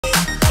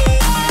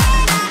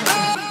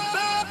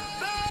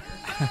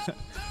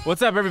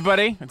What's up,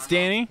 everybody? It's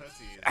Danny.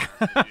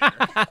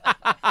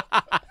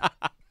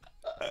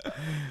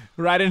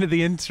 Right into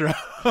the intro.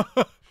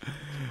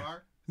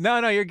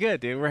 No, you're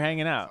good, dude. We're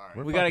hanging out.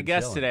 We got a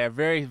guest chilling today, a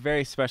very,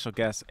 very special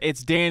guest.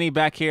 It's Danny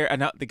back here.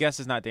 No, the guest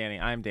is not Danny.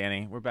 I'm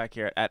Danny. We're back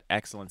here at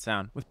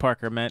XLNTSOUND with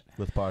Parker Mint.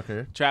 With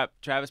Parker.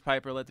 Travis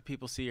Piper, let the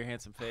people see your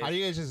handsome face. How do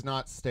you guys just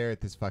not stare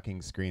at this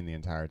fucking screen the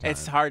entire time?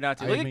 It's hard not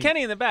to. Look at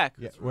Kenny in the back.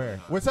 Yeah, where?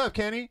 What's up,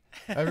 Kenny?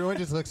 Everyone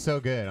just looks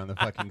so good on the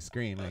fucking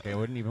screen. Like, I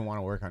wouldn't even want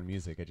to work on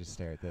music. I just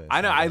stare at this.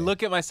 I know. I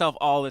look at myself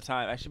all the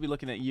time. I should be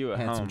looking at you at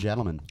Handsome home.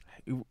 gentleman.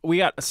 We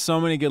got so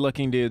many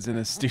good-looking dudes in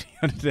this studio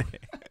today.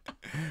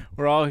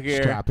 We're all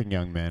here. Strapping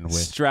young men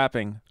with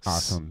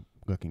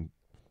awesome-looking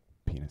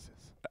penises.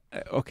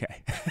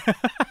 Okay.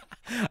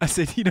 I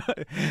said, you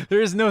know,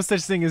 there is no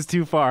such thing as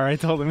too far. I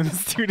told him in the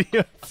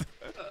studio.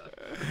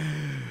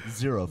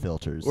 Zero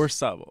filters. We're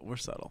subtle. We're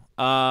subtle.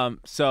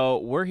 So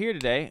we're here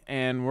today,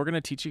 and we're going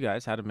to teach you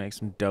guys how to make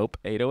some dope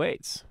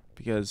 808s.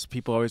 Because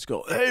people always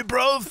go, hey,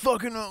 bro,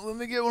 fucking let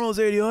me get one of those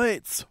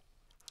 808s.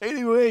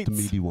 808s. The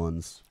meaty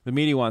ones. The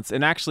meaty ones.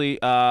 And actually,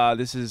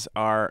 this is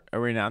our... Are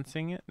we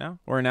announcing it now?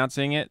 We're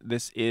announcing it.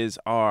 This is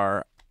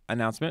our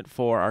announcement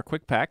for our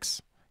quick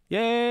packs.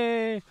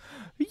 Yay!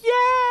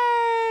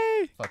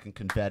 Yay! Fucking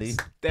confetti.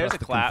 There's Press a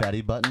the clap.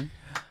 confetti button.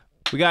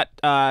 We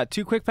got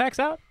 2 quick packs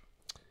out.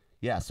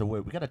 Yeah, so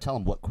we got to tell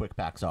them what quick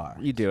packs are.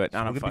 You do it. So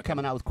we're going to be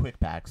coming out with quick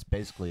packs,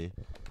 basically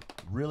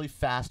really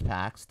fast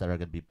packs that are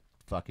going to be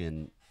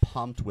fucking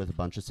pumped with a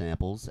bunch of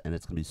samples, and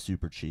it's going to be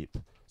super cheap.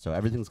 So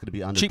everything's going to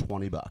be under Cheap.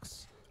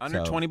 $20.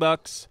 Under So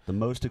 $20. The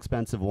most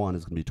expensive one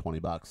is going to be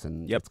 $20,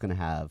 and Yep. it's going to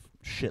have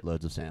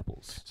shitloads of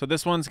samples. So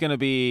this one's going to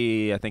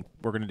be, I think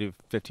we're going to do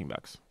 $15.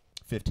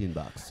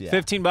 $15, yeah.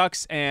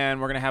 $15,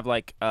 and we're going to have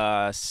like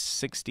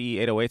 60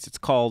 808s. It's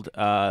called,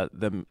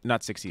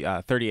 not 60,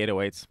 30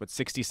 808s, but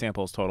 60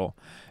 samples total.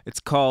 It's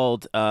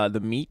called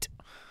The Meat.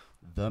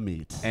 The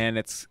meat.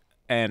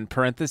 And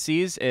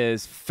parentheses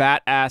is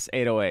fat ass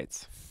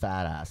 808s.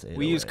 Fat ass 808s.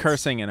 We use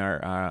cursing in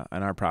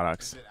our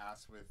products.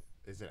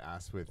 Is it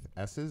ass with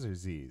S's or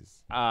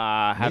Z's?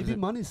 Maybe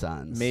money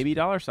signs. Maybe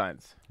dollar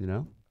signs. You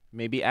know?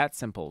 Maybe at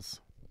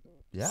simples.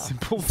 Yeah.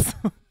 Simples.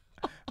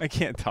 I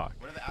can't talk.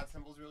 What are the at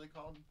symbols really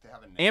called? They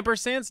have a name.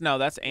 Ampersands? No,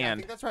 that's Yeah, I and.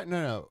 think that's right.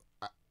 No.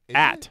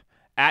 At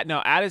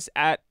is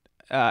at.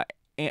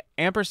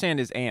 Ampersand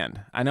is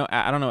and. I know.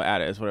 I don't know what at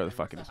is. Whatever the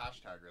fuck it is.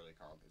 What's the hashtag really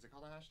called? Is it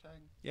called a hashtag?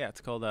 Yeah,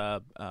 it's called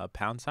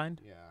pound sign.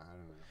 Yeah, I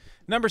don't know.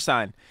 Number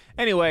sign.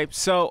 Anyway,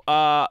 so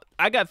I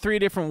got 3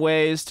 different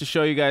ways to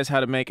show you guys how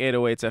to make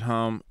 808s at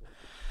home.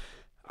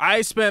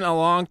 I spent a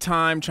long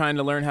time trying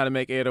to learn how to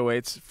make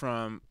 808s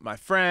from my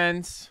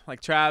friends like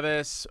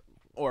Travis,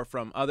 or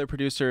from other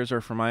producers,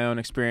 or from my own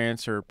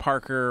experience, or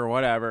Parker, or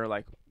whatever.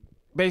 Like,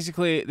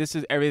 basically, this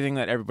is everything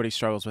that everybody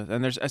struggles with.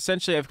 And there's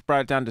essentially, I've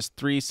brought it down to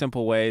 3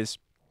 simple ways.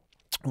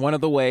 One of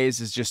the ways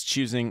is just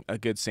choosing a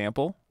good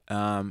sample.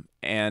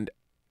 And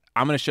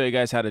I'm going to show you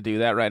guys how to do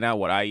that right now,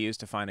 what I use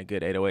to find a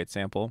good 808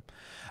 sample.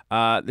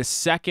 The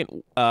second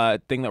thing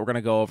that we're going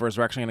to go over is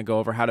we're actually going to go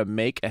over how to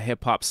make a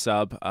hip-hop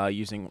sub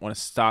using one of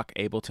stock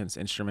Ableton's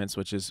instruments,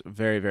 which is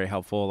very, very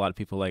helpful. A lot of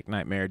people like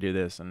Nightmare do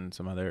this, and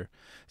some other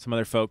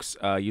folks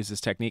use this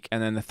technique.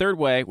 And then the third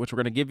way, which we're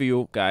going to give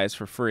you guys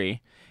for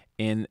free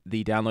in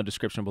the download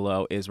description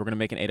below, is we're going to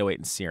make an 808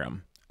 in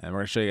Serum. And we're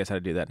going to show you guys how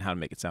to do that and how to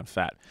make it sound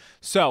fat.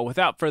 So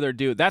without further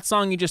ado, that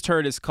song you just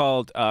heard is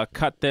called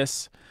Cut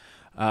This.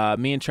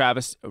 Me and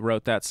Travis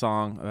wrote that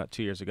song about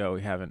 2 years ago.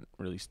 We haven't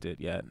released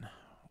it yet.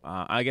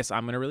 I guess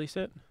I'm going to release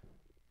it.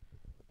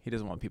 He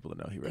doesn't want people to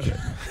know he wrote it.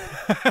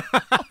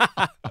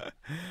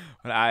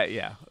 But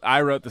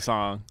I wrote the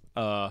song.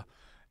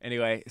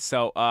 Anyway,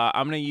 so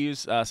I'm going to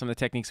use some of the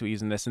techniques we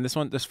use in this. And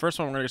this first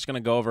one we're just going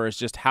to go over is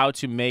just how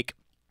to make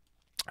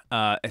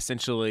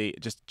essentially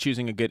just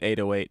choosing a good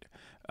 808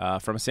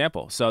 from a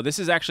sample. So this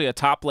is actually a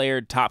top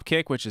layered top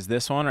kick, which is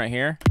this one right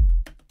here.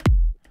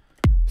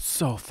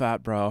 So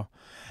fat, bro.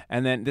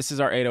 And then this is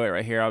our 808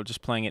 right here. I'm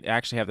just playing it. I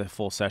actually have the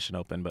full session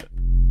open, but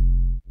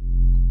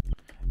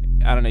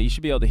I don't know. You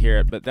should be able to hear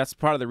it, but that's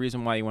part of the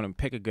reason why you want to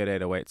pick a good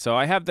 808. So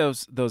I have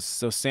those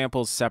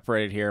samples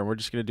separated here, and we're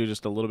just going to do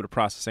just a little bit of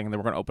processing, and then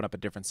we're going to open up a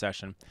different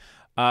session.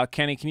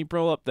 Kenny, can you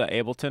roll up the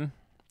Ableton?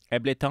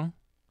 Ableton?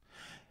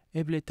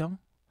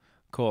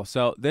 Cool.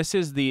 So this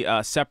is the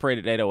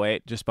separated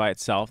 808 just by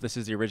itself. This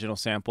is the original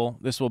sample.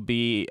 This will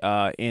be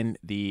in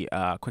the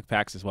quick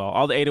packs as well.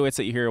 All the 808s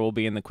that you hear will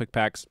be in the quick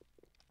packs.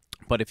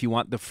 But if you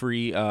want the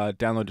free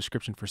download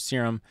description for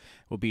Serum,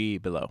 it will be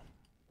below.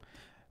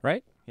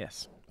 Right?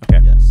 Yes.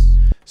 Okay. Yes.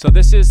 So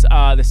this is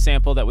the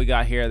sample that we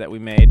got here that we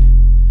made,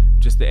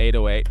 just the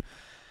 808.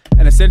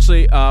 And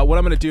essentially, what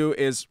I'm going to do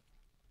is,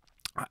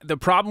 the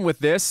problem with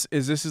this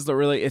is it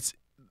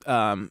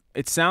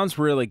sounds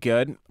really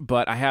good,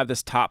 but I have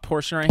this top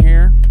portion right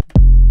here.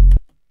 And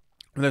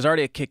there's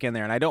already a kick in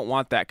there, and I don't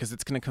want that because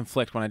it's going to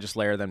conflict when I just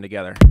layer them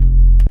together.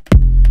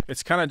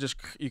 It's kind of just,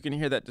 you can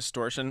hear that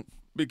distortion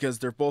because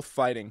they're both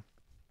fighting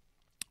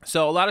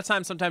So a lot of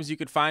times, sometimes you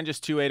could find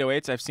just 2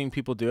 808s. I've seen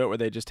people do it where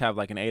they just have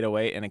like an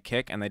 808 and a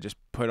kick, and they just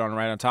put it on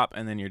right on top,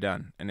 and then you're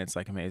done, and it's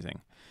like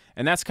amazing.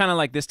 And that's kind of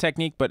like this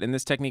technique, but in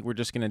this technique, we're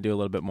just going to do a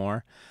little bit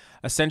more.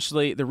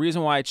 Essentially, the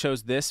reason why I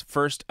chose this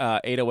first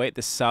 808,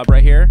 the sub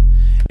right here,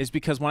 is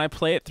because when I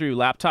play it through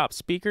laptop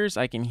speakers,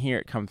 I can hear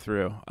it come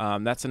through.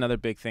 That's another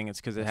big thing. It's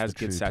because it has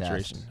good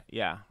saturation. Test.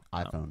 Yeah.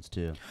 iPhones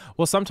too.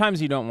 Well,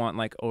 sometimes you don't want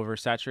like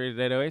oversaturated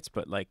 808s,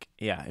 but like,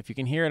 yeah, if you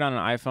can hear it on an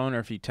iPhone or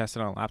if you test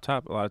it on a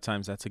laptop, a lot of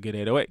times that's a good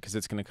 808 because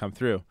it's going to come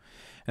through.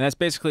 And that's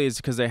basically is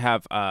because they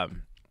have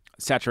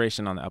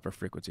saturation on the upper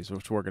frequencies,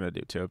 which we're going to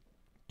do too.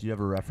 Do you have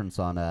a reference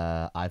on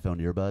iPhone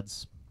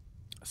earbuds?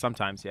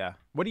 Sometimes, yeah.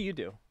 What do you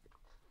do?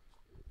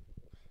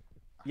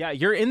 Yeah,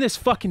 you're in this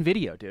fucking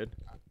video, dude.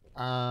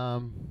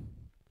 For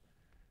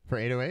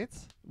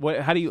 808s? What?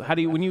 How do you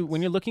when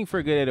you're looking for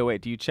a good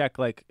 808? Do you check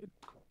like?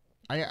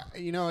 I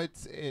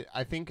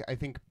think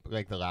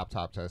like the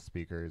laptop test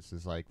speakers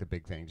is like the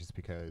big thing, just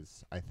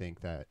because I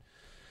think that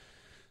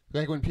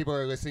like when people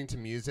are listening to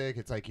music,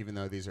 it's like even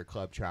though these are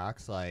club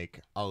tracks,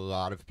 like a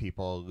lot of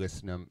people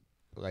listen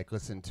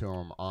to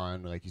them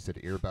on, like you said,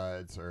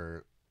 earbuds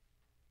or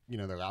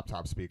their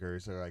laptop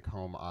speakers or like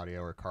home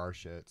audio or car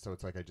shit. So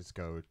it's like I just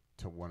go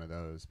to one of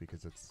those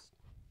because it's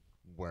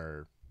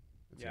where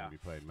it's going to be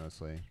played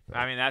mostly. But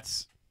I mean,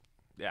 that's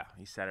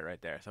he said it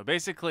right there. So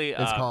basically,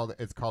 it's called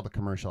the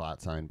commercial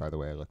out sign. By the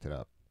way, I looked it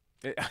up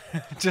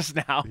just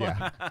now.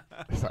 Yeah,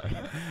 sorry.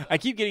 I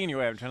keep getting in your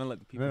way. I'm trying to let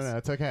the people. No,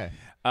 it's okay.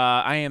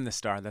 I am the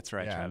star. That's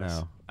right, Yeah,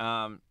 Travis.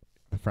 no.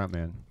 The front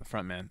man. The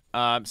front man.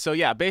 So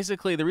yeah,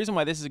 basically the reason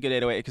why this is a good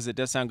 808 because it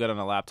does sound good on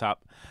a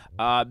laptop.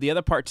 The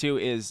other part too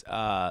is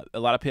a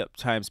lot of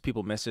times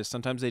people miss this.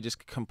 Sometimes they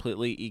just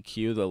completely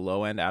EQ the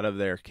low end out of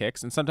their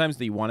kicks, and sometimes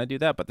they want to do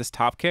that. But this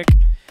top kick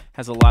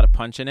has a lot of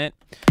punch in it.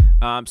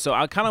 So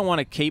I kind of want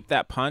to keep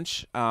that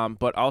punch,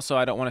 but also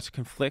I don't want it to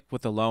conflict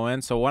with the low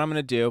end. So what I'm going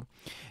to do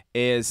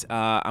is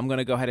I'm going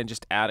to go ahead and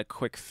just add a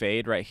quick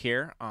fade right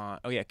here.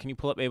 Oh yeah, can you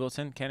pull up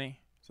Ableton, Kenny?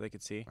 So they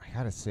could see. I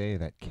gotta say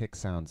that kick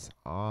sounds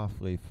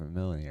awfully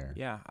familiar.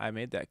 Yeah, I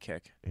made that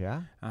kick.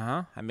 Yeah?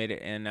 Uh-huh. I made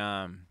it in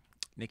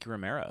Nicky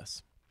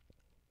Romero's.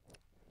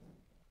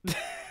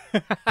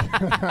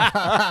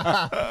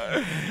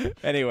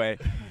 Anyway,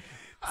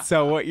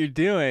 so what you're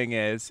doing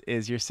is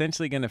you're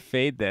essentially going to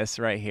fade this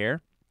right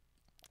here,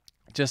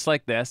 just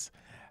like this.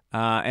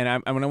 And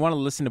I'm going to want to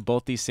listen to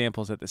both these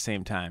samples at the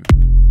same time.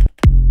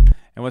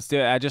 And let's do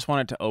it. I just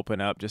want it to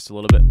open up just a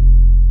little bit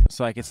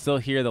so I can still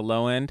hear the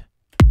low end.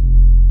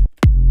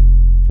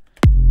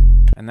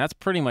 And that's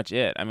pretty much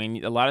it. I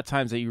mean, a lot of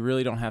times that you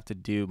really don't have to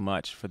do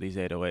much for these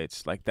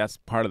 808s. Like that's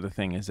part of the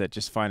thing is that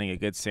just finding a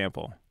good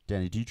sample.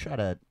 Danny, do you try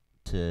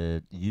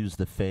to use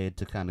the fade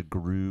to kind of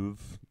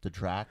groove the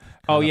track?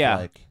 Oh yeah.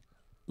 Like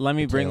let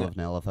me bring an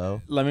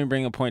LFO. Let me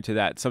bring a point to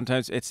that.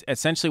 Sometimes it's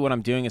essentially what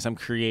I'm doing is I'm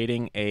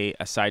creating a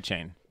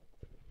sidechain.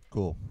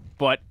 Cool.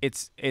 But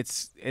it's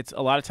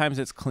a lot of times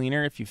it's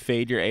cleaner if you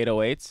fade your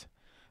 808s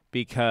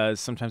because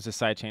sometimes the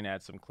sidechain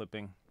adds some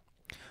clipping.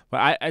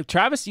 But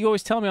Travis, you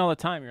always tell me all the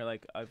time. You're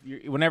like,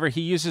 whenever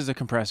he uses a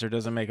compressor, it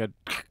doesn't make a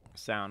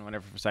sound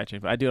whenever for sidechain.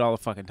 But I do it all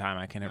the fucking time.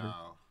 I can never.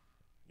 No,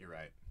 you're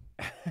right.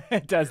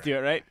 It does do it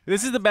right.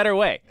 This is the better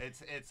way.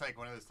 It's like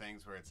one of those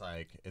things where it's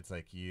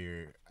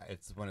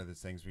one of those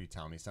things where you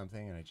tell me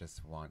something and I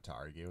just want to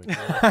argue with you.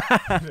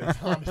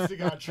 It's honest to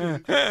God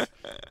truth. The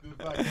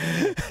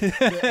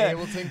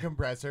Ableton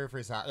compressor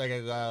for sound. Like I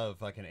love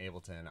fucking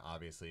Ableton,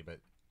 obviously, but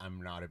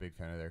I'm not a big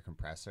fan of their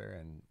compressor.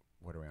 And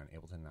what are we on,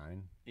 Ableton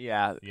 9?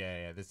 Yeah.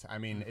 Yeah. This, I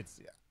mean, it's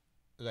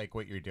like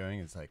what you're doing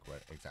is like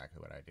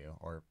exactly what I do,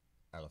 or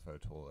LFO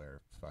tool,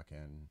 or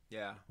fucking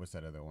what's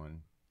that other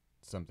one?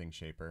 Something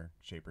shaper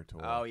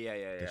tool. Oh yeah.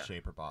 The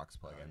shaper box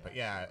plugin. But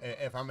yeah,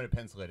 if I'm gonna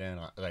pencil it in,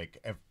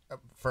 like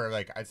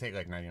I'd say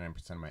like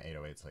 99% of my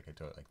 808s, like I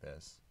do it like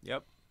this.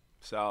 Yep.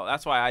 So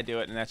that's why I do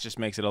it, and that just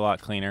makes it a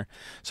lot cleaner.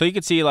 So you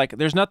can see, like,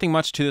 there's nothing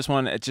much to this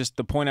one. It's just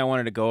the point I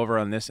wanted to go over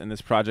on this in this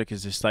project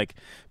is just like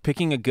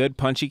picking a good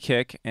punchy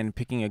kick and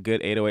picking a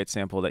good 808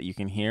 sample that you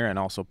can hear and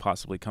also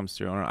possibly comes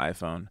through on an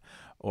iPhone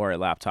or a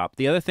laptop.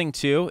 The other thing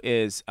too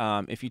is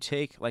if you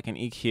take like an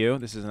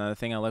EQ, this is another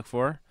thing I look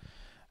for.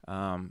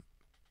 So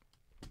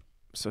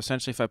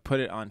essentially, if I put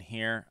it on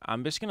here,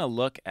 I'm just gonna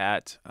look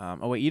at.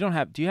 Oh wait,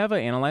 do you have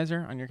an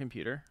analyzer on your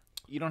computer?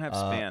 You don't have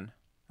Span.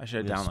 I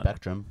should have downloaded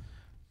Spectrum.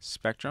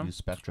 Spectrum? Use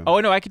Spectrum. Oh,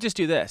 no, I could just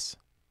do this.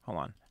 Hold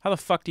on. How the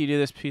fuck do you do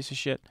this piece of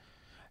shit?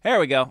 There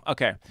we go.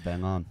 Okay.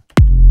 Bang on.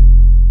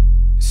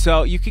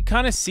 So you can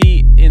kind of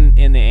see in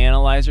the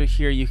analyzer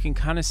here, you can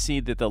kind of see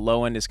that the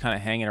low end is kind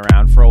of hanging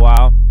around for a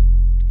while.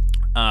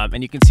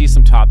 And you can see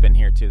some top in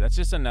here too. That's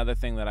just another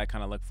thing that I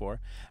kind of look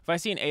for. If I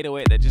see an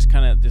 808 that just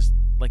kind of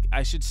like,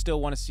 I should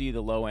still want to see the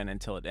low end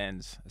until it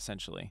ends,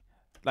 essentially.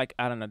 Like,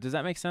 I don't know. Does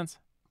that make sense?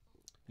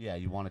 Yeah,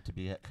 you want it to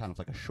be kind of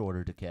like a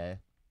shorter decay.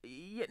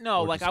 Yeah,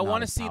 no, or like I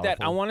want to see that. I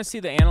powerful. want to see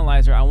the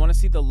analyzer. I want to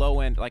see the low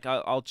end. Like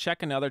I'll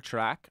check another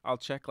track. I'll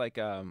check like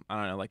I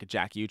don't know, like a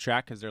Jack U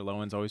track because their low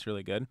end's always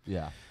really good.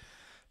 Yeah.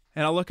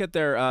 And I'll look at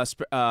their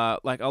I'll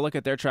look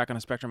at their track on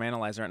a spectrum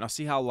analyzer, and I'll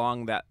see how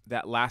long that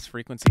last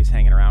frequency is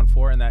hanging around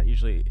for, and that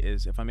usually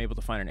is if I'm able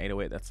to find an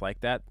 808 that's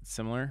like that,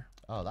 similar.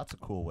 Oh, that's a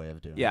cool way of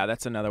doing it. Yeah,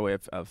 that's another way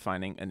of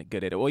finding a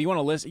good 808. Well, you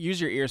want to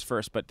use your ears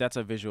first, but that's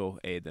a visual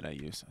aid that I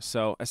use.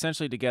 So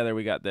essentially, together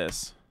we got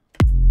this,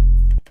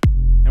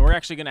 and we're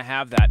actually gonna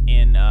have that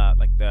in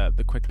like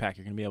the quick pack.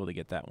 You're gonna be able to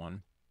get that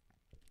one.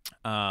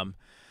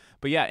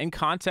 But yeah, in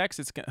context,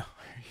 it's gonna.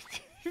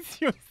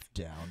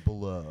 Down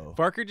below.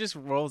 Barker just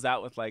rolls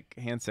out with like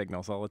hand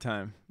signals all the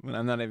time when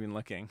I'm not even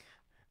looking.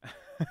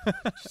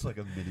 Just like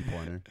a mini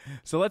pointer.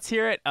 So let's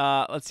hear it.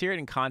 Let's hear it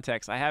in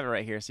context. I have it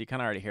right here, so you kind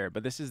of already hear it.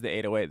 But this is the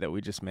 808 that we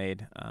just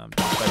made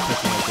just by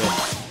picking a good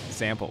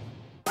sample.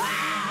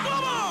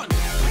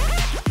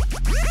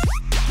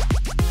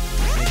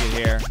 Make it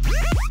here.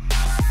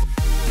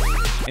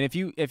 And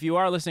if you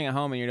are listening at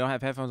home and you don't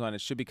have headphones on, it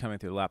should be coming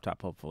through the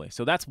laptop, hopefully.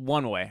 So that's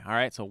one way. All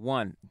right. So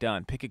one,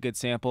 done. Pick a good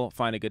sample.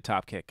 Find a good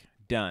top kick.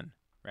 Done.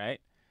 Right.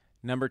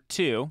 Number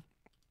two.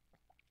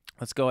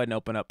 Let's go ahead and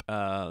open up.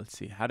 Let's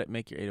see how to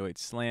make your 808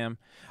 slam.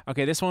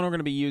 Okay, this one we're going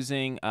to be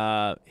using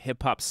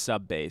hip hop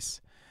sub bass.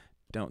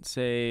 Don't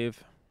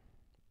save.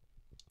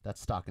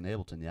 That's stock in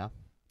Ableton, yeah.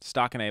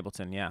 Stock in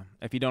Ableton, yeah.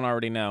 If you don't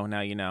already know,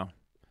 now you know.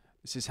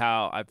 This is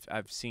how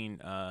I've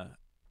seen a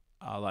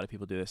lot of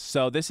people do this.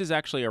 So this is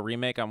actually a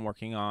remake I'm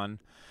working on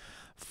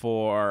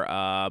for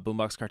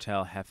Boombox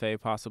Cartel, Hefe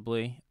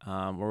possibly.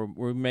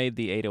 We made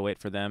the 808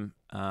 for them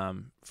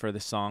for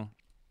this song.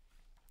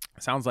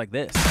 Sounds like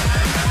this.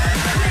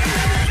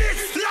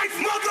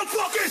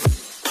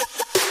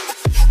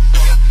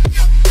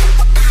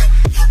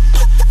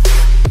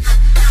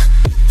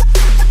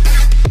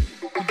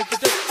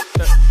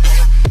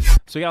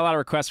 So we got a lot of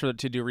requests to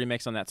do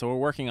remakes on that, so we're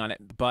working on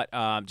it. But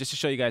just to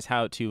show you guys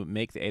how to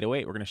make the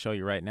 808, we're going to show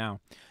you right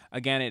now.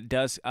 Again, it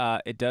does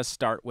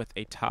start with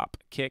a top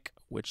kick,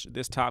 which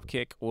this top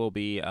kick will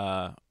be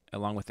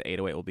along with the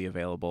 808 will be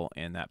available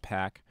in that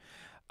pack.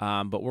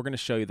 But we're going to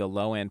show you the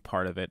low end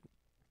part of it,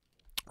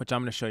 which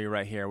I'm going to show you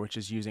right here, which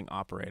is using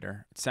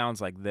operator. It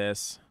sounds like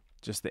this,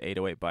 just the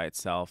 808 by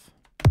itself.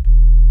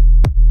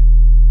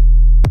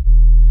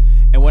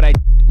 And what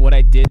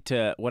I did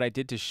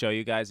to show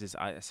you guys is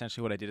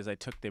essentially what I did is I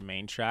took the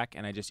main track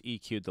and I just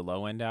EQ'd the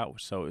low end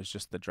out, so it was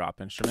just the drop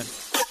instrument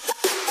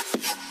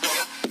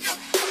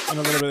and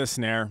a little bit of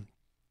snare.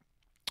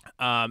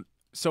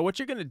 So what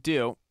you're gonna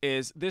do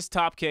is this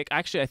top kick.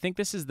 Actually, I think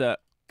this is the.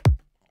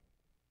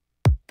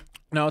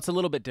 No, it's a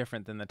little bit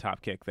different than the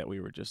top kick that we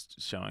were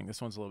just showing.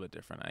 This one's a little bit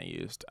different. I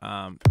used.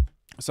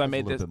 So I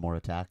made this. A little bit more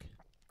attack.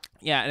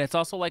 Yeah, and it's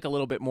also like a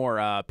little bit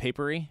more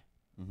papery.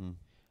 Mm-hmm.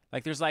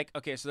 Like there's like,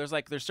 okay, so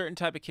there's certain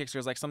type of kicks.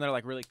 There's like some that are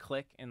like really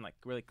click and like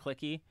really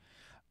clicky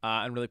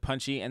and really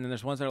punchy. And then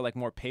there's ones that are like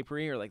more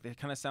papery or like they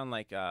kind of sound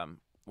like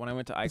when I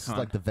went to Icon. This is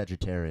like the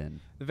vegetarian.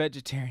 The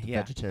vegetarian, yeah.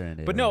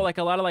 Vegetarian. But no, like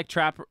a lot of like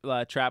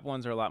trap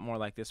ones are a lot more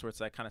like this where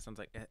it's like kind of sounds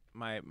like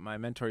my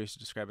mentor used to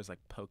describe it as like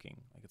poking.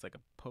 Like it's like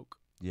a poke.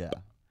 Yeah.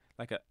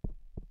 Like a,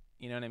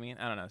 you know what I mean?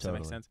 I don't know. Does that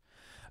make sense?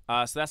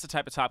 So that's the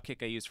type of top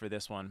kick I use for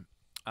this one.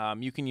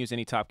 You can use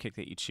any top kick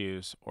that you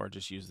choose or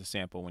just use the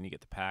sample when you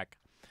get the pack.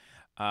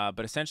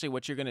 But essentially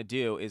what you're going to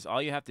do is all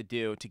you have to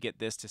do to get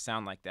this to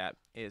sound like that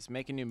is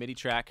make a new MIDI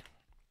track,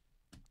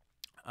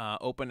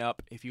 open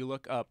up, if you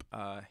look up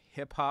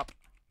hip-hop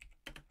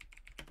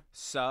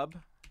sub,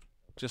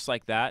 just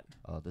like that.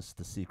 Oh, this is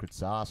the secret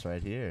sauce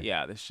right here.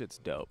 Yeah, this shit's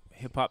dope.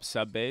 Hip-hop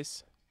sub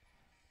bass.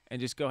 And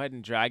just go ahead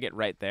and drag it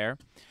right there.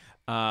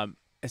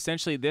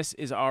 Essentially, this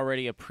is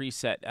already a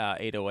preset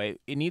 808.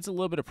 It needs a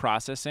little bit of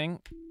processing.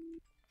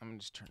 I'm going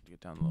to just turn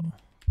it down a little.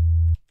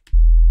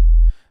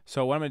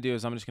 So what I'm going to do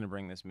is I'm just going to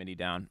bring this MIDI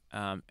down.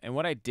 And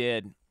what I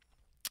did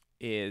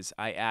is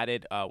I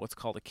added what's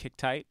called a kick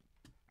tight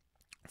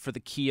for the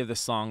key of the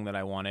song that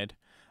I wanted.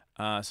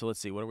 So let's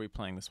see, what are we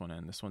playing this one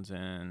in? This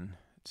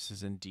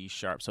is in D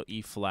sharp, so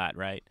E flat,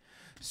 right?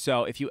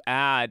 So if you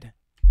add,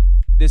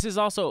 this is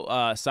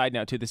also side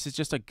note too, this is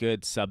just a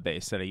good sub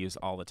bass that I use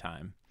all the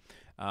time.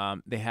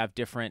 They have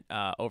different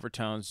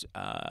overtones,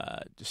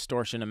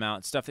 distortion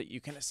amount, stuff that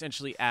you can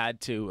essentially add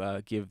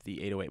to give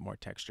the 808 more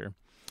texture.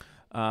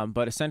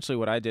 But essentially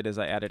what I did is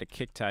I added a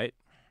kick tight,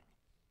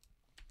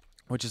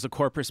 which is a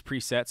Corpus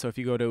preset. So if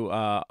you go to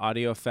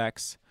Audio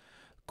Effects,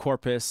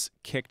 Corpus,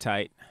 kick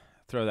tight,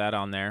 throw that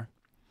on there.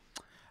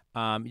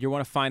 You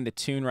want to find the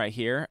tune right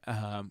here.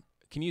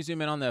 Can you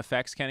zoom in on the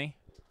effects, Kenny?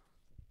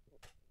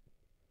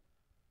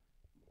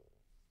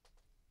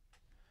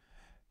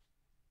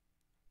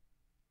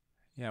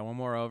 Yeah, one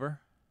more over.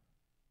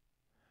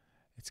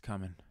 It's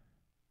coming.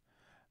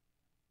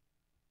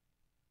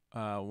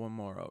 One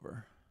more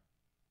over.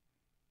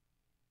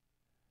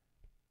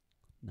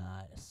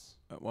 Nice.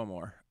 One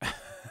more.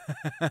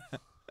 That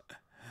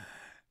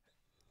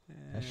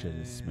shit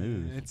is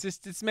smooth.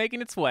 It's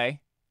making its way.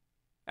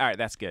 All right,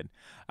 that's good.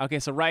 Okay,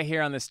 so right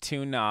here on this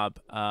tune knob,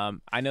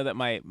 I know that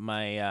my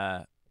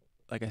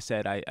like I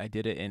said, I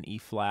did it in E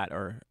flat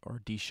or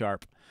D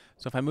sharp.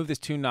 So if I move this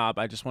tune knob,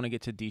 I just want to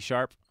get to D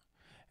sharp,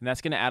 and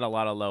that's going to add a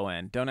lot of low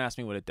end. Don't ask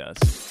me what it does.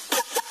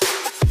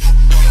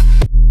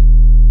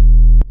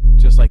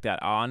 like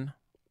that. On,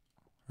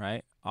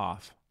 right?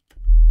 Off.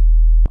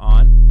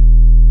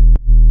 On.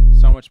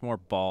 So much more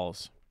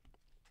balls.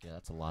 Yeah,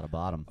 that's a lot of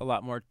bottom. A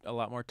lot more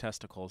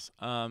testicles.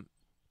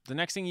 The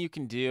next thing you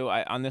can do,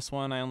 on this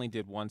one, I only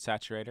did one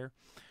saturator.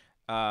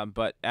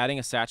 But adding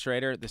a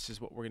saturator, this is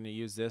what we're going to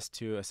use this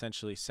to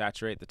essentially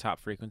saturate the top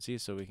frequency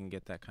so we can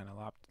get that kind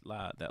of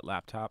that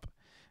laptop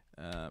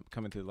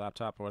coming through the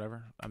laptop or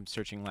whatever. I'm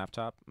searching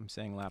laptop. I'm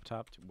saying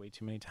laptop way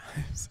too many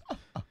times.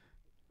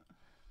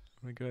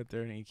 Let me go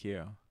there and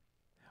EQ.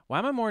 Why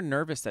am I more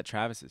nervous that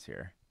Travis is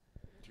here?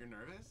 You're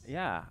nervous?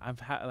 Yeah, I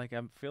feel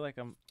like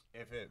I'm.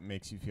 If it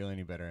makes you feel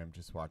any better, I'm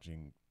just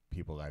watching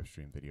people live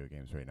stream video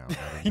games right now.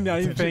 You're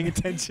not even paying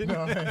attention.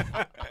 No, just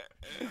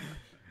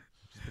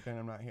pretend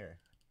I'm not here.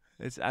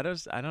 I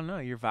don't know.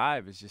 Your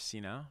vibe is just,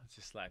 it's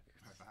just like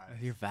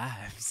your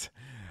vibes.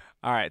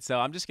 All right, so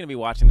I'm just gonna be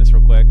watching this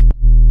real quick.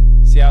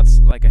 See how it's,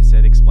 like I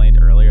said, explained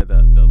earlier,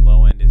 the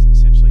low end is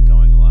essentially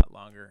going a lot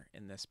longer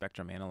in the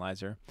spectrum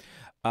analyzer.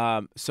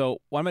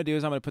 So what I'm gonna do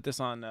is I'm gonna put this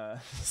on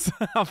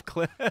soft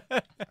clip.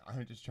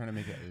 I'm just trying to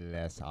make it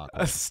less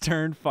awkward. A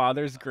stern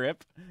father's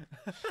grip.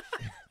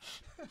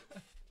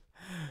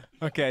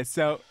 Okay,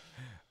 so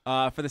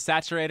for the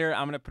saturator,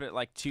 I'm gonna put it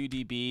like 2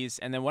 dBs,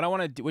 and then what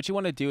you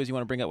want to do is you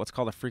want to bring up what's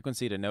called a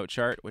frequency to note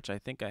chart, which I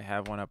think I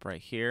have one up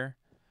right here.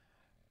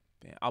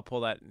 I'll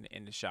pull that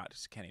into shot.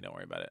 Just Kenny, don't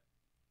worry about it.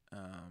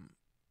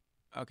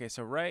 Okay,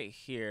 so right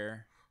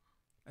here,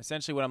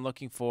 essentially what I'm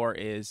looking for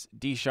is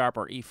D sharp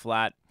or E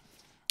flat,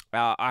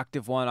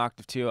 octave 1,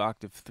 octave 2,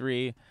 octave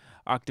 3,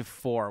 octave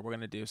 4. We're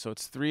gonna do so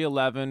it's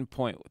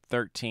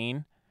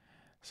 311.13.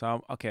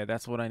 So okay,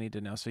 that's what I need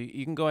to know. So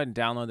you can go ahead and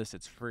download this.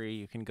 It's free.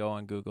 You can go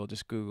on Google,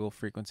 just Google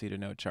frequency to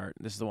note chart.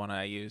 This is the one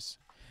I use.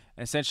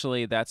 And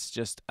essentially, that's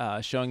just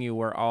showing you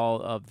where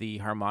all of the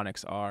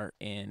harmonics are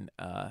in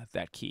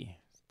that key.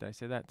 Did I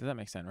say that? Does that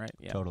make sense, right?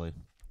 Yeah. Totally.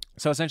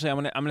 So essentially,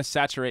 I'm gonna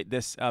saturate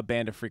this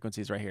band of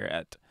frequencies right here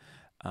at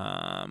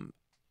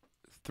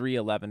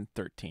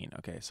 311.13.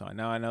 Okay, so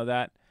now I know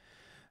that.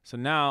 So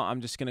now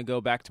I'm just gonna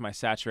go back to my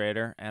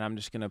saturator, and I'm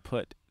just gonna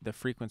put the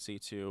frequency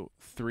to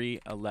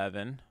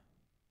 311.13.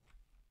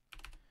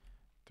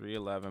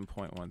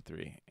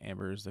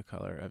 Amber is the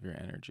color of your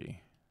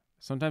energy.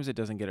 Sometimes it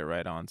doesn't get it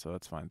right on, so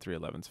it's fine.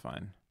 311's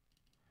fine.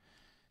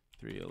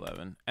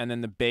 311. And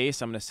then the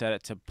bass, I'm going to set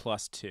it to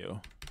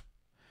 +2.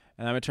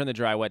 And I'm going to turn the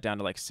dry wet down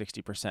to like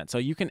 60%. So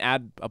you can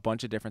add a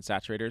bunch of different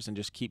saturators and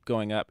just keep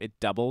going up. It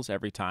doubles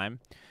every time,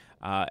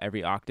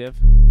 every octave.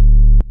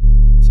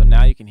 So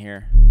now you can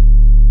hear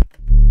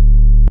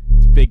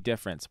it's a big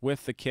difference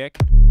with the kick.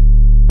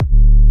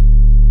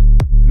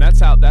 And that's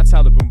how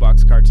the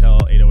Boombox Cartel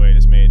 808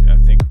 is made.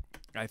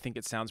 I think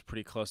it sounds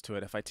pretty close to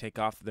it. If I take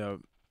off the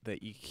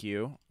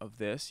EQ of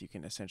this, you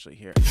can essentially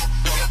hear it.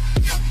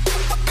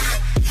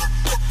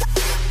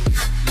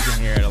 You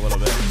can hear it a little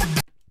bit.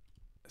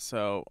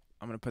 So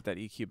I'm gonna put that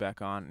EQ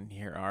back on and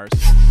hear ours.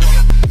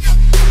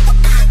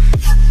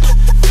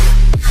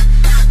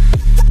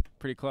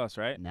 Pretty close,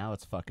 right? Now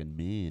it's fucking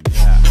mean.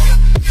 Yeah.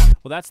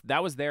 Well,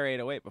 that was their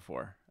 808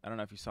 before. I don't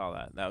know if you saw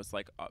that. That was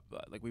like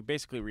we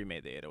basically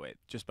remade the 808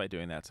 just by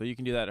doing that. So you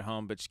can do that at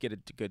home, but just get a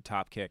good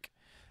top kick.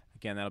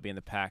 Again, that'll be in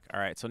the pack. All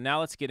right, so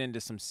now let's get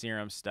into some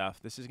Serum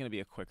stuff. This is going to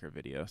be a quicker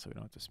video, so we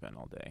don't have to spend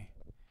all day.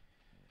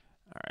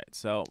 All right,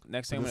 so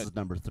next thing this is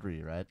number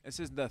 3, right? This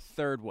is the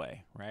third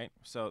way, right?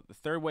 So the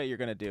third way you're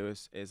going to do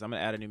is I'm going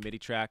to add a new MIDI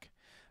track.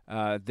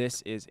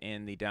 This is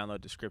in the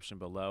download description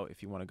below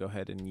if you want to go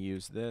ahead and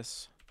use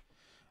this.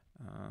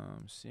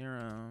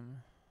 Serum.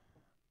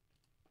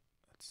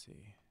 Let's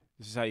see.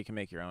 This is how you can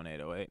make your own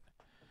 808.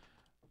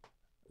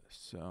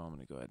 So I'm going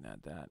to go ahead and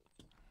add that.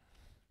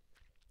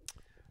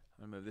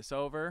 I'm going to move this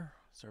over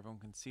so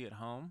everyone can see at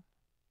home.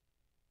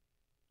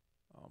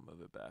 I'll move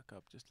it back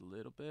up just a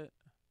little bit.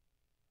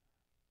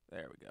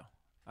 There we go.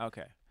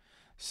 Okay.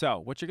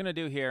 So what you're going to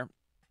do here,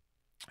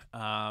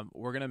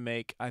 we're going to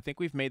make, I think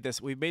we've made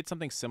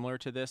something similar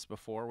to this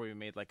before where we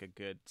made like a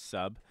good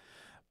sub.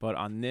 But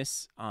on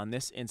this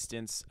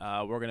instance,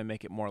 we're going to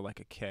make it more like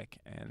a kick.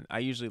 And I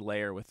usually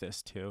layer with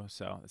this too.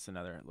 So it's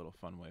another little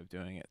fun way of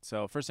doing it.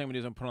 So first thing I'm going to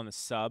do is I'm going to put on the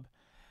sub.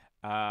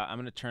 I'm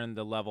going to turn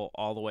the level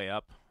all the way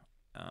up.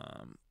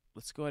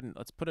 Let's go ahead and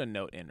let's put a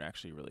note in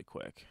actually really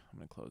quick. I'm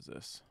going to close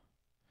this.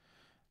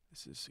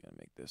 This is going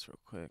to make this real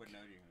quick. What note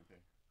are you going to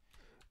pick?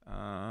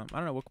 I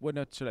don't know. What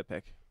note should I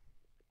pick?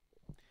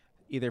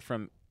 Either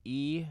from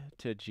E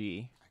to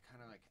G. I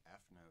kind of like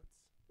F notes.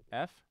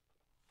 F?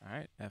 All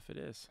right, F it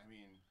is. I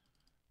mean,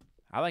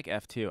 I like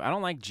F too. I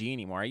don't like G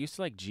anymore. I used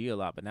to like G a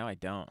lot, but now I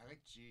don't. I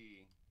like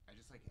G. I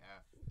just like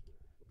F.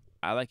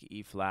 I like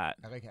E flat.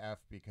 I like F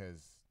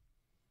because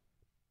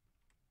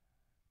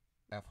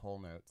F whole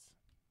notes.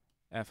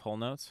 F whole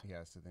notes?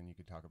 Yeah, so then you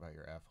could talk about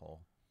your F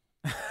hole.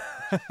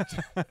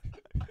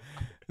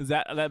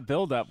 that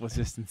build up was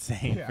just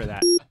insane for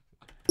that.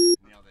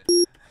 Nailed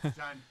it.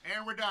 Done.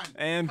 And we're done.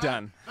 And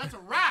done. That's a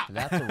wrap.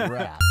 That's a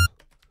wrap.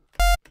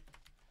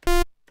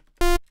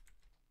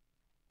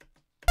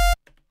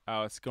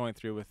 Oh, it's going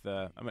through with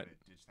the. I'm gonna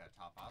ditch that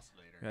top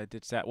oscillator.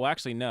 ditch that. Well,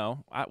 actually,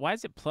 no. Why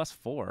is it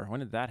 +4? When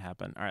did that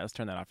happen? All right, let's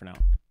turn that off for now.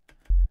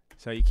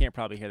 So you can't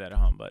probably hear that at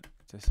home, but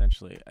it's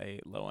essentially a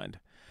low end.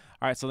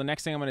 All right, so the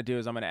next thing I'm going to do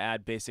is I'm going to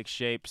add basic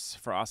shapes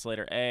for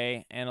oscillator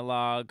A,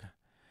 analog,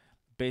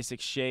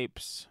 basic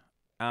shapes.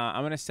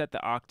 I'm going to set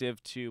the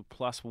octave to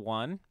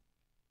 +1,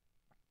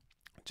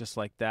 just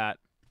like that.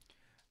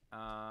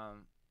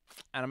 And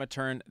I'm going to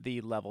turn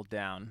the level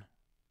down.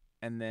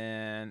 And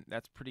then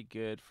that's pretty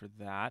good for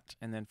that.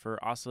 And then for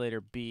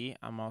oscillator B,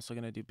 I'm also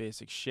going to do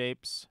basic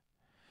shapes.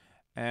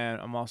 And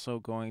I'm also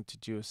going to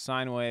do a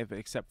sine wave,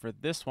 except for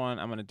this one,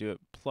 I'm going to do it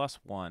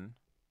 +1.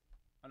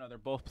 Oh, no, they're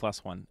both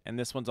 +1. And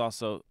this one's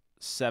also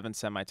 7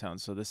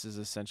 semitones. So this is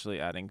essentially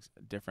adding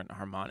different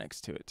harmonics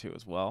to it, too,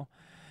 as well.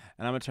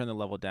 And I'm going to turn the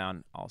level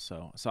down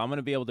also. So I'm going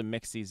to be able to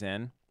mix these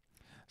in.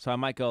 So I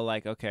might go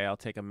like, okay, I'll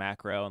take a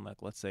macro and,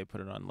 like, let's say put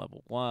it on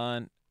level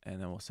 1.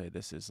 And then we'll say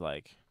this is,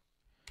 like,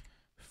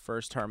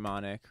 first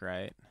harmonic,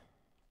 right?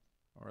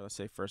 Or let's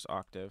say first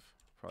octave.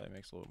 Probably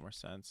makes a little more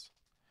sense.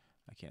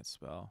 I can't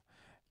spell.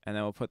 And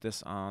then we'll put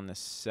this on the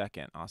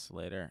second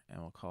oscillator,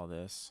 and we'll call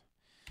this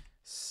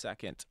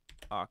second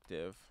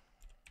octave,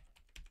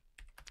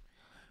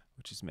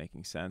 which is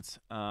making sense.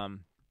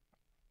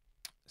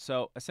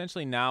 So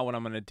essentially now what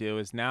I'm going to do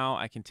is now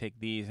I can take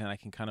these and I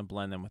can kind of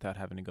blend them without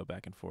having to go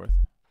back and forth.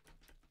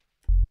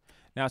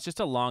 Now it's just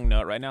a long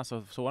note right now,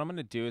 so what I'm going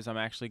to do is I'm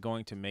actually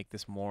going to make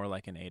this more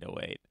like an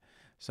 808.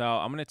 So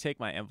I'm going to take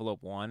my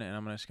envelope 1 and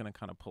I'm just going to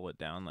kind of pull it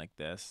down like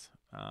this.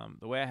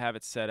 The way I have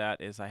it set at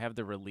is I have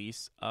the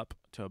release up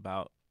to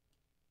about,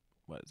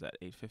 what is that,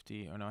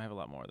 850? Or no, I have a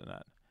lot more than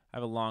that. I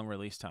have a long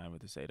release time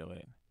with this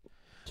 808.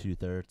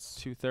 2/3.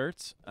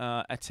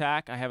 2/3.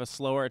 Attack, I have a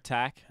slower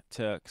attack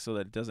so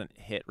that it doesn't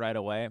hit right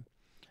away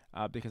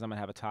because I'm going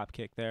to have a top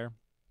kick there.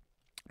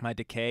 My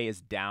decay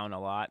is down a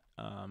lot.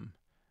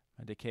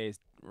 My decay is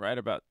right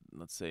about,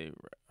 let's say,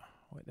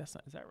 wait, that's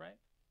not, is that right?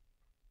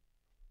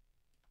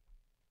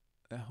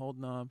 The hold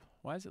knob.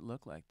 Why does it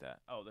look like that?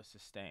 Oh, the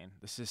sustain.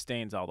 The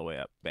sustain's all the way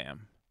up.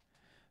 Bam.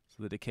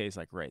 So the decay is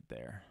like right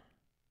there.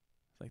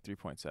 It's like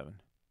 3.7.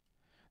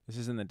 This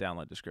is in the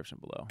download description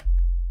below.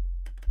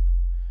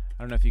 I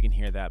don't know if you can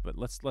hear that, but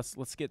let's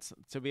get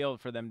to be able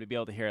for them to be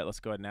able to hear it.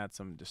 Let's go ahead and add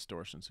some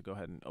distortion. So go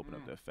ahead and open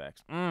up the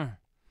effects.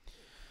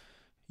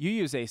 You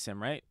use ASIM,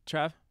 right,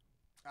 Trav?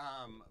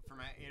 For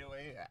my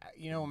 808,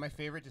 you know, my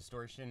favorite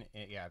distortion.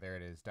 Yeah, there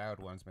it is. Diode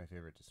 1's my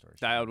favorite distortion.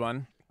 Diode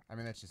 1. I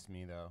mean, that's just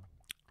me though.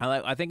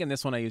 I think in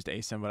this one I used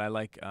ASIM, but I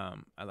like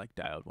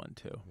Diode 1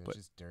 too. It's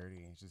just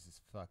dirty. It's just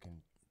this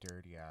fucking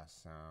dirty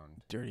ass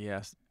sound. Dirty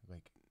ass.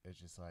 Like it's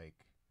just like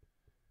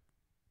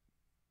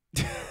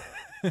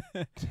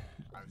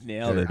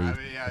nailed it.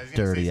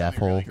 Dirty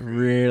F-hole.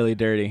 Really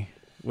dirty.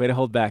 Way to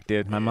hold back,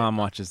 dude. My mom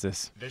watches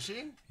this. Does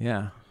she?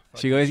 Yeah.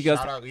 She goes.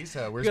 Shout out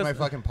Lisa. Where's my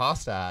fucking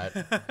pasta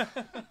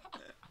at?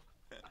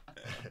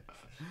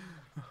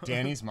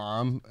 Danny's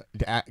mom,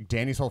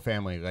 Danny's whole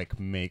family, like,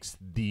 makes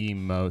the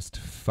most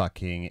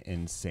fucking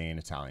insane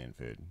Italian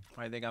food.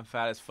 I think I'm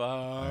fat as fuck.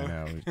 I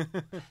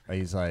know.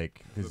 He's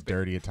like this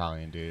dirty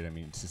Italian dude. I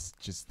mean, it's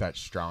just that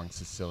strong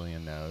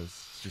Sicilian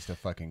nose. He's just a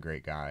fucking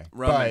great guy.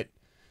 But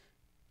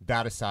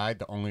that aside,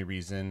 the only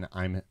reason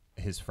I'm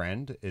his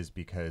friend is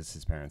because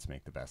his parents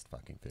make the best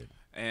fucking food.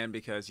 And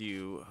because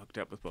you hooked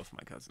up with both of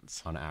my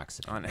cousins. On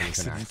accident. On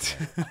accident.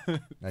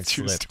 I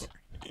slipped.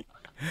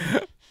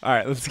 All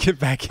right, let's get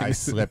back in. I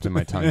slipped and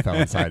my tongue fell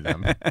inside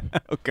them.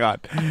 Oh, God.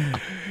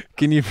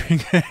 Can you bring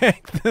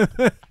back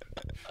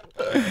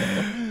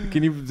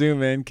Can you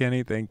zoom in,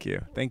 Kenny? Thank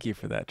you. Thank you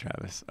for that,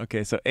 Travis.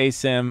 Okay, so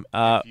ASIM.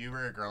 If you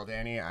were a girl,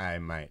 Danny, I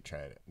might try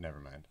it. Never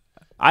mind.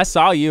 I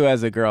saw you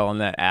as a girl on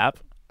that app.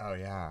 Oh,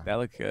 yeah. That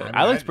looked good.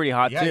 I looked pretty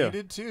hot, too. Yeah, you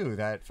did, too.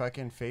 That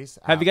fucking face.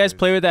 Have you guys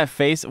played with that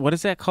face? What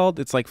is that called?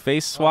 It's like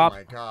face swap. Oh,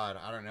 my God.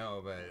 I don't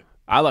know, but.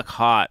 I look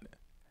hot.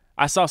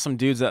 I saw some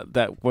dudes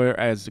that were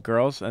as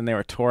girls, and they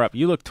were tore up.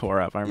 You look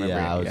tore up. I remember.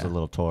 Yeah, I was a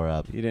little tore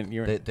up. You didn't.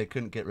 You were, they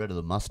couldn't get rid of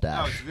the mustache.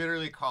 No, it's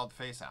literally called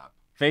Face App.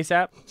 Face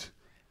App?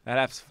 That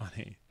app's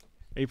funny.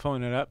 Are you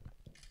pulling it up?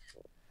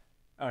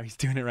 Oh, he's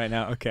doing it right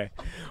now. Okay.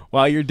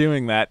 While you're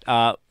doing that,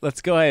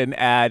 let's go ahead and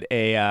add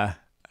a.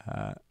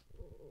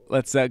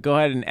 Let's go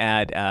ahead and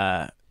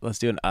add. Let's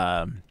do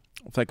an.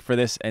 Like for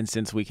this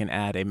instance, we can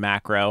add a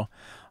macro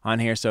on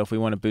here. So if we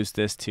want to boost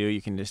this too,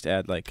 you can just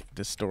add like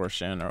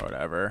distortion or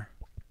whatever.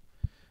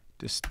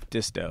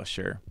 Disto,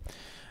 sure.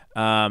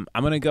 I'm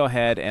gonna go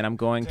ahead and I'm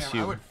going to.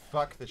 I would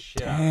fuck the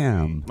shit out.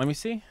 Damn. Let me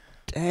see.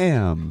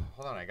 Damn.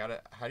 Hold on, I got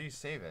it. How do you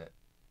save it?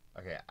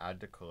 Okay, add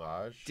to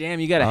collage. Damn,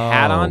 you got a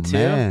hat on too.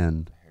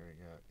 Man. Here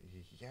we go.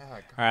 Yeah.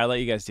 All right, I'll let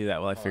you guys do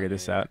that while I figure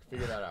this out.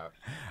 Figure that out.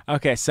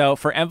 Okay, so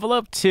for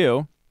envelope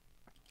 2,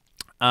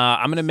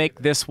 I'm gonna make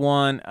this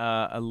one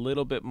a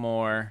little bit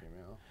more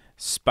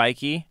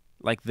spiky,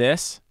 like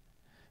this.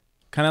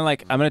 Kind of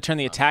like I'm going to turn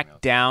the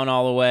attack down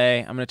all the way.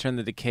 I'm going to turn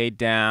the decay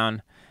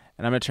down.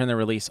 And I'm going to turn the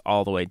release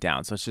all the way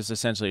down. So it's just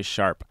essentially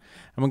sharp.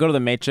 I'm going to go to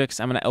the matrix.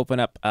 I'm going to open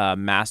up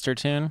Master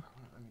Tune.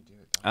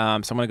 So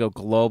I'm going to go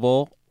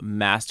Global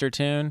Master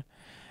Tune.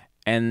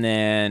 And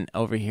then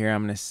over here,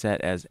 I'm going to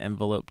set as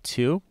envelope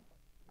 2.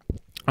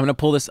 I'm going to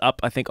pull this up,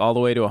 I think, all the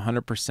way to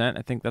 100%.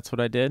 I think that's what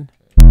I did.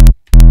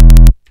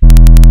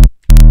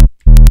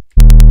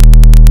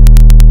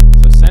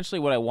 So essentially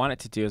what I want it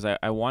to do is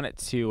I want it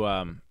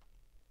to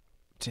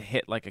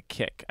hit like a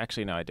kick.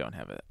 Actually, no, I don't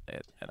have it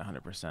at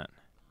 100%.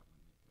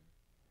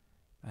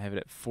 I have it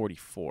at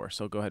 44,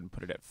 so go ahead and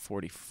put it at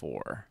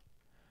 44.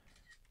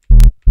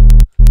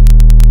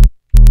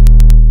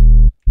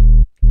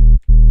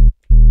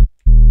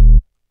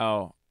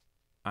 Oh,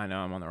 I know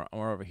I'm on the wrong.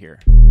 We're over here.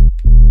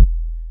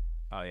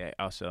 Oh yeah,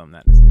 I'll show them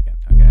that in a second.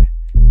 Okay.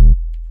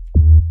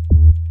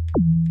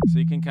 So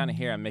you can kind of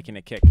hear I'm making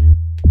a kick.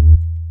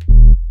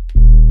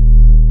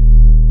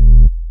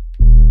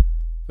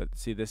 But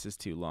see, this is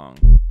too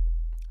long.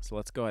 So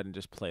let's go ahead and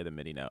just play the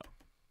MIDI note.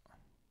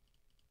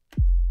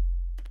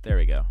 There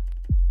we go.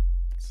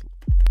 So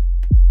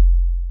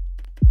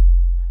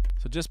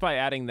just by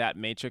adding that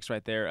matrix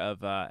right there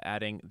of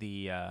adding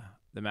the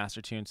master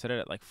tune, set it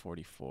at like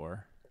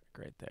 44,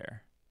 right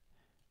there.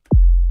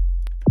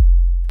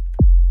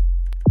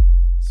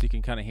 So you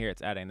can kind of hear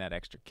it's adding that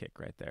extra kick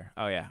right there.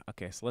 Oh yeah,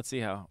 okay. So let's see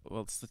how.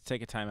 Well, let's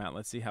take a time out.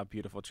 Let's see how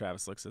beautiful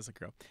Travis looks as a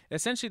girl. It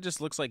essentially just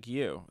looks like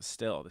you,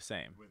 still the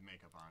same. With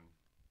makeup on.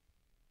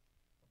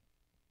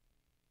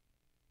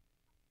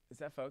 Is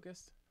that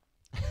focused?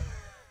 Maybe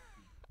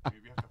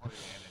you have to hold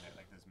your hand in it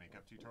like those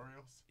makeup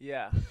tutorials.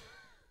 Yeah.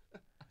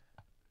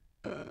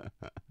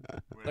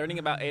 Learning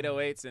about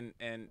 808's and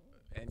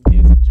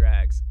dudes and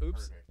drags.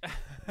 Oops.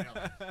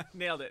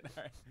 Nailed it.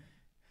 All right.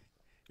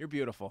 You're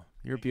beautiful.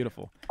 You're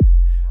beautiful.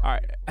 All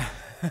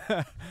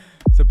right.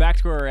 So back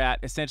to where we're at.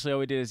 Essentially, all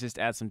we did is just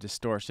add some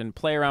distortion,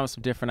 play around with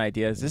some different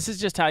ideas. This is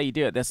just how you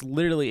do it. That's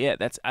literally it.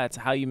 That's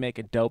how you make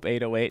a dope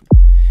 808.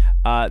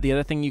 The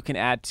other thing you can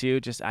add too,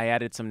 I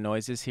added some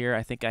noises here.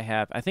 I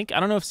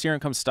don't know if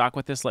Serum comes stock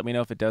with this. Let me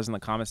know if it does in the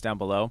comments down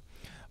below.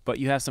 But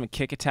you have some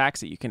kick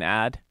attacks that you can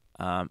add.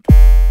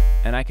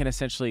 And I can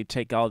essentially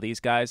take all these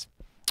guys.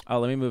 Oh,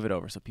 let me move it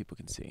over so people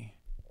can see.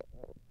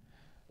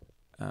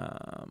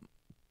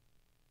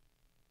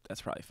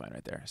 That's probably fine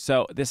right there.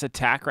 So this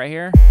attack right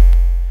here,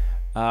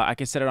 I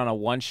can set it on a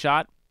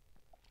 1-shot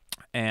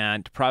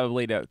and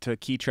probably to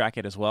key track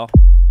it as well.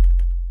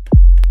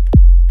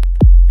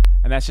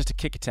 And that's just a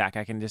kick attack.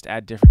 I can just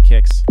add different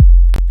kicks.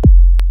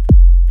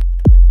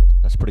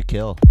 That's pretty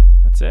kill.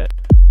 That's it.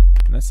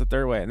 And that's the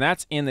third way. And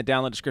that's in the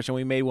download description.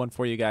 We made one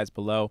for you guys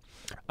below.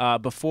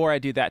 Before I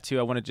do that too,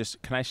 I want to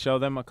can I show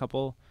them a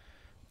couple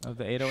of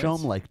the 808s? Show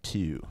them like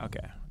 2.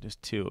 Okay, just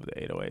 2 of the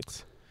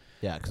 808s.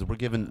 Yeah, because we're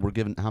giving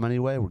how many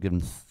away? We're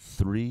giving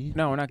 3.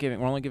 No, we're not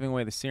giving. We're only giving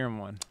away the Serum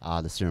one.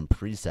 The Serum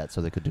preset,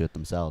 so they could do it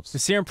themselves. The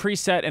Serum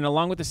preset, and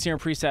along with the Serum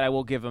preset, I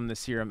will give them the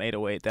Serum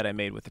 808 that I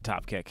made with the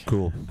top kick.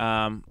 Cool.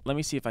 Let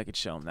me see if I could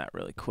show them that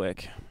really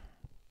quick.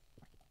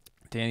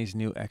 Danny's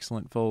new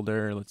excellent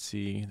folder. Let's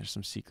see. There's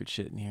some secret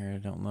shit in here.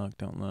 Don't look.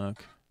 Don't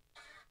look.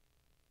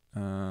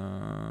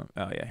 Oh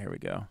yeah, here we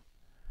go.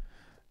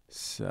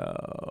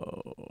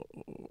 So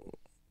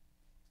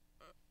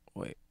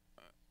wait.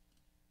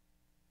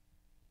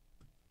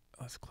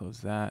 Let's close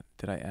that.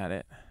 Did I add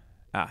it?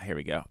 Here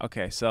we go.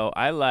 Okay, so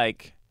I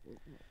like,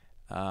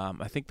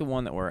 I think the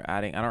one that we're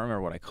adding, I don't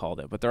remember what I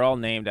called it, but they're all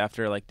named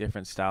after like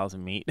different styles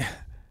of meat.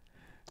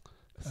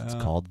 It's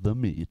called the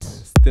meat.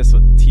 This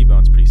one,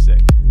 T-bone's pretty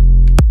sick.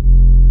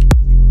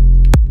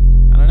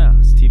 I don't know.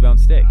 It's T-bone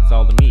steak. It's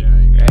all the meat.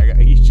 Yeah,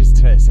 he just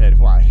said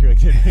why.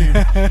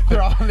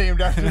 They're all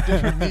named after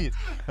different meats.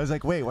 I was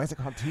like, wait, why is it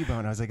called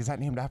T-bone? I was like, is that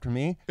named after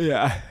me?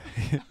 Yeah.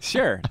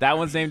 Sure. That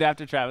one's named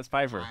after Travis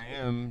Piper. I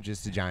am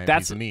just a giant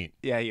That's piece of meat.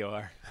 Yeah, you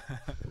are.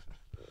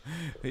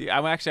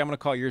 I'm going to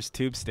call yours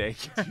tube steak.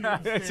 So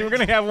we're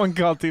going to have one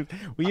called tube.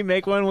 Will you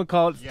make one? We'll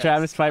call it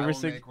Travis Piper. I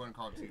will make one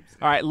called tube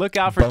steak. All right, look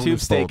out for Bonus tube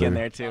steak folder. in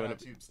there too. Shout out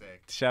tube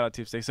steak. Shout out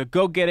tube steak. So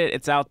go get it.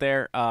 It's out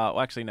there. Well,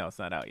 actually, no, it's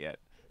not out yet.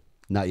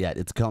 Not yet.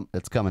 It's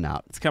coming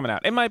out. It's coming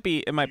out. It might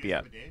be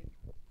out.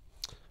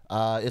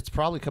 It's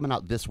probably coming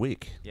out this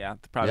week. Yeah,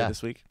 probably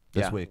this week.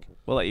 This week.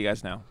 We'll let you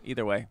guys know.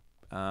 Either way.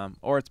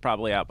 Or it's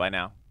probably out by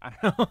now. I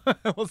don't know.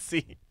 We'll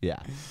see. Yeah.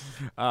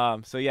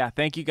 So yeah,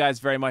 thank you guys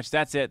very much.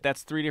 That's it.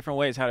 That's 3 different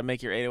ways how to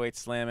make your 808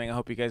 slamming. I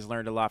hope you guys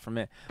learned a lot from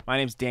it. My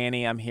name's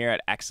Danny. I'm here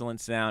at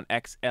XLNTSOUND,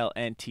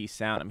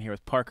 XLNTSOUND. I'm here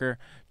with Parker,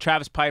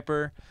 Travis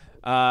Piper.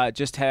 Fuck.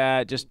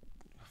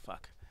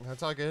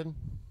 That's all good.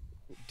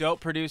 Dope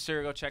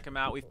producer. Go check him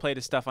out. We've played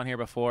his stuff on here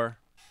before.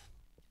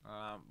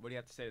 What do you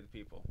have to say to the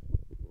people?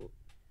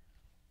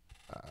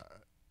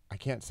 I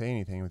can't say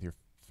anything with your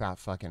fat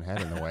fucking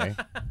head in the way.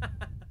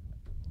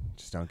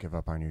 Just don't give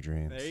up on your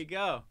dreams. There you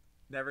go.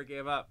 Never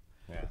gave up.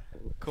 Yeah.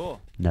 Cool.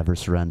 Never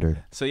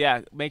surrendered. So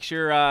yeah, make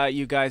sure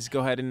you guys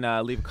go ahead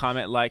and leave a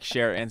comment, like,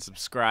 share, and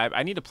subscribe.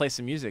 I need to play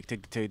some music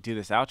to do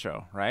this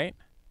outro, right?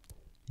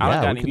 I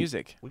don't got any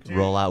music. We can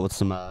roll out with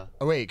some. Oh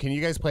wait, can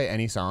you guys play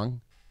any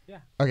song? Yeah.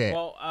 Okay.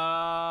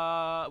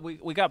 Well,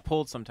 we got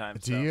pulled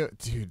sometimes. Dude?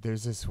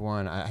 There's this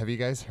one. Have you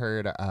guys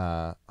heard?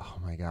 Oh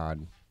my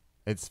god,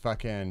 it's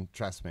fucking.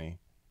 Trust me.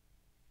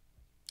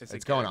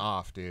 It's going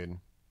off, dude.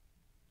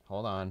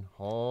 Hold on.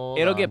 Hold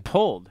It'll on. get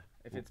pulled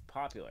if it's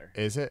popular.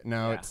 Is it?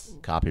 No, Yeah. it's...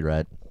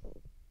 Copyright.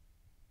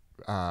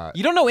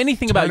 You don't know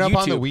anything about Turn YouTube.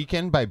 Up on the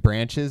Weekend by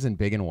Branches and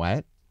Big and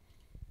Wet.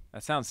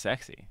 That sounds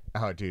sexy.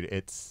 Oh, dude,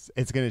 it's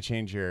gonna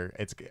change your...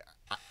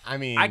 I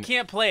mean... I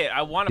can't play it.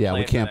 I want to Yeah, play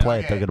we it. can't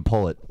play it. They're gonna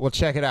pull it. Well,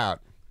 check it out.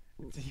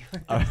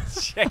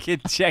 Check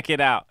it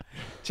out.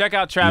 Check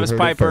out Travis heard it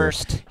Piper.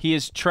 first. He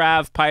is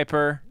Trav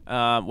Piper.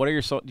 What are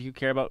your do you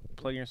care about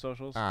plugging your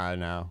socials?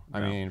 No. I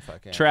mean,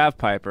 fucking... Trav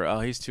Piper. Oh,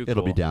 he's too cool.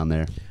 It'll be down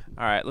there.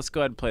 All right, let's go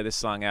ahead and play this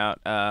song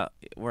out.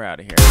 We're out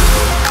of here.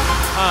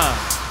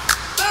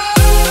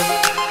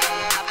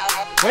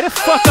 Way to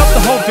fuck up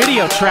the whole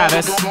video,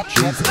 Travis.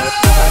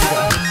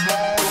 Jesus.